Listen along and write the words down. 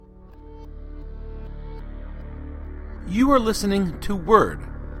You are listening to Word,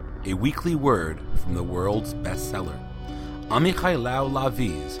 a weekly word from the world's bestseller, Amichai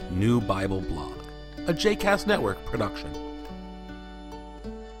Lau-Lavie's new Bible blog, a JCast Network production.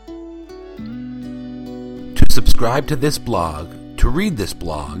 To subscribe to this blog, to read this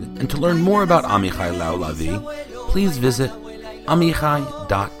blog, and to learn more about Amichai Lau-Lavie, please visit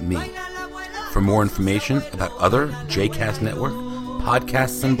amichai.me. For more information about other JCast Network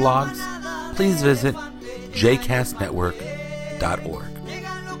podcasts and blogs, please visit jcastnetwork.org.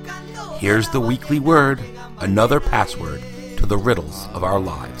 Here's the weekly word, another password to the riddles of our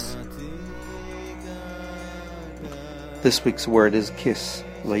lives. This week's word is kiss,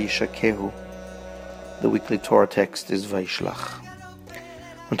 Vayishakehu. The weekly Torah text is Vayishlach.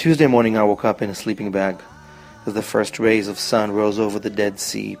 On Tuesday morning I woke up in a sleeping bag as the first rays of sun rose over the Dead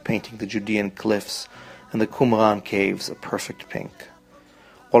Sea, painting the Judean cliffs and the Qumran caves a perfect pink.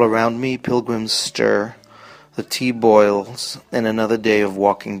 All around me pilgrims stir, the tea boils, and another day of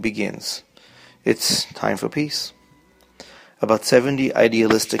walking begins. It's time for peace. About 70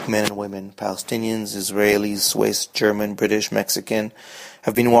 idealistic men and women, Palestinians, Israelis, Swiss, German, British, Mexican,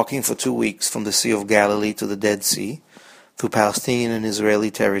 have been walking for 2 weeks from the Sea of Galilee to the Dead Sea, through Palestinian and Israeli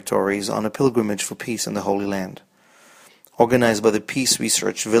territories on a pilgrimage for peace in the Holy Land. Organized by the Peace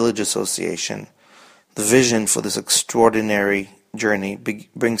Research Village Association, the vision for this extraordinary journey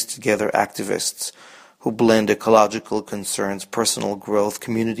brings together activists who blend ecological concerns, personal growth,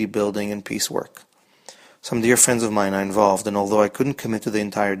 community building, and peace work. Some dear friends of mine are involved, and although I couldn't commit to the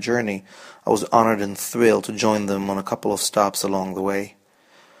entire journey, I was honored and thrilled to join them on a couple of stops along the way.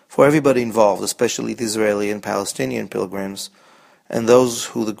 For everybody involved, especially the Israeli and Palestinian pilgrims, and those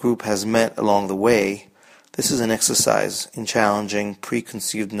who the group has met along the way, this is an exercise in challenging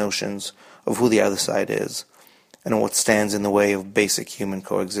preconceived notions of who the other side is, and what stands in the way of basic human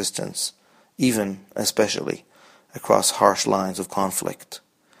coexistence, even, especially, across harsh lines of conflict.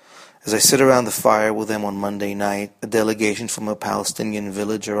 As I sit around the fire with them on Monday night, a delegation from a Palestinian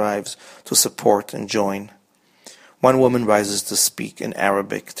village arrives to support and join. One woman rises to speak in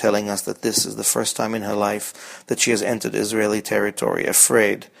Arabic, telling us that this is the first time in her life that she has entered Israeli territory,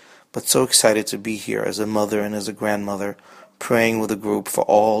 afraid, but so excited to be here as a mother and as a grandmother, praying with a group for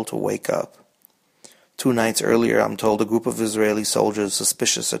all to wake up. 2 nights earlier, I'm told a group of Israeli soldiers,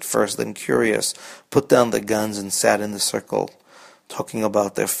 suspicious at first, then curious, put down their guns and sat in the circle, talking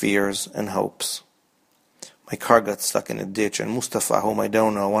about their fears and hopes. My car got stuck in a ditch, and Mustafa, whom I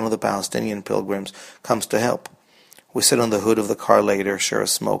don't know, one of the Palestinian pilgrims, comes to help. We sit on the hood of the car later, share a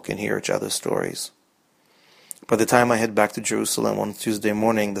smoke, and hear each other's stories. By the time I head back to Jerusalem on Tuesday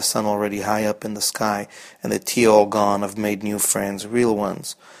morning, the sun already high up in the sky, and the tea all gone. I've made new friends, real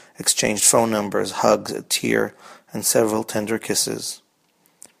ones, exchanged phone numbers, hugs, a tear, and several tender kisses.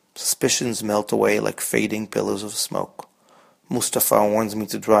 Suspicions melt away like fading pillars of smoke. Mustafa warns me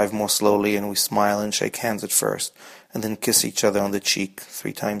to drive more slowly, and we smile and shake hands at first, and then kiss each other on the cheek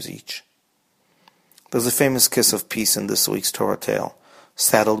 3 times each. There's a famous kiss of peace in this week's Torah tale,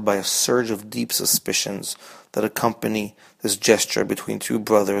 saddled by a surge of deep suspicions that accompany this gesture between 2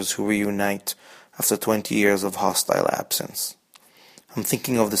 brothers who reunite after 20 years of hostile absence. I'm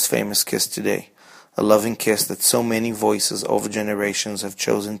thinking of this famous kiss today, a loving kiss that so many voices over generations have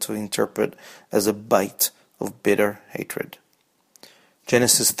chosen to interpret as a bite of bitter hatred.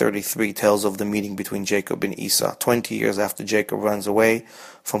 Genesis 33 tells of the meeting between Jacob and Esau, 20 years after Jacob runs away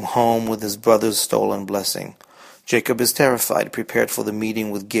from home with his brother's stolen blessing. Jacob is terrified, prepared for the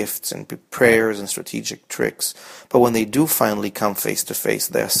meeting with gifts and prayers and strategic tricks. But when they do finally come face to face,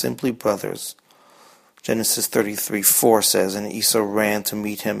 they are simply brothers. Genesis 33:4 says, "And Esau ran to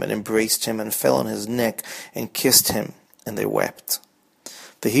meet him and embraced him and fell on his neck and kissed him, and they wept."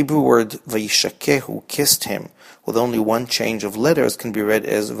 The Hebrew word Vayishakehu, kissed him, with only one change of letters, can be read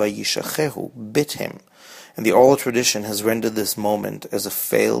as Vayishachehu, bit him. And the oral tradition has rendered this moment as a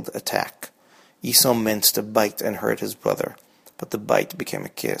failed attack. Esau meant to bite and hurt his brother, but the bite became a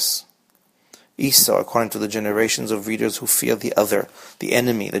kiss. Esau, according to the generations of readers who fear the other, the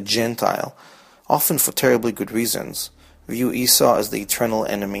enemy, the Gentile, often for terribly good reasons, view Esau as the eternal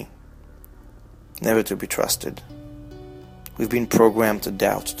enemy, never to be trusted. We've been programmed to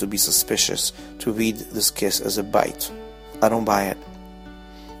doubt, to be suspicious, to read this kiss as a bite. I don't buy it.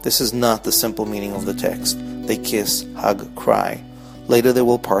 This is not the simple meaning of the text. They kiss, hug, cry. Later they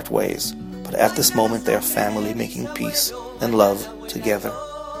will part ways, but at this moment they are family making peace and love together.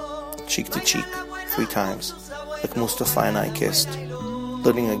 Cheek to cheek, 3 times, like Mustafa and I kissed,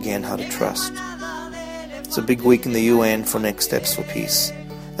 learning again how to trust. It's a big week in the UN for Next Steps for Peace.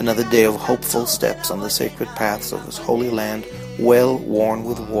 Another day of hopeful steps on the sacred paths of this holy land, well worn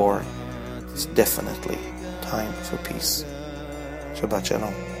with war. It's definitely time for peace. Shabbat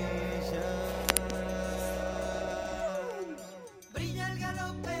Shalom. Brilla el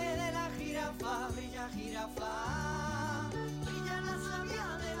galope de la jirafa, brilla jirafa.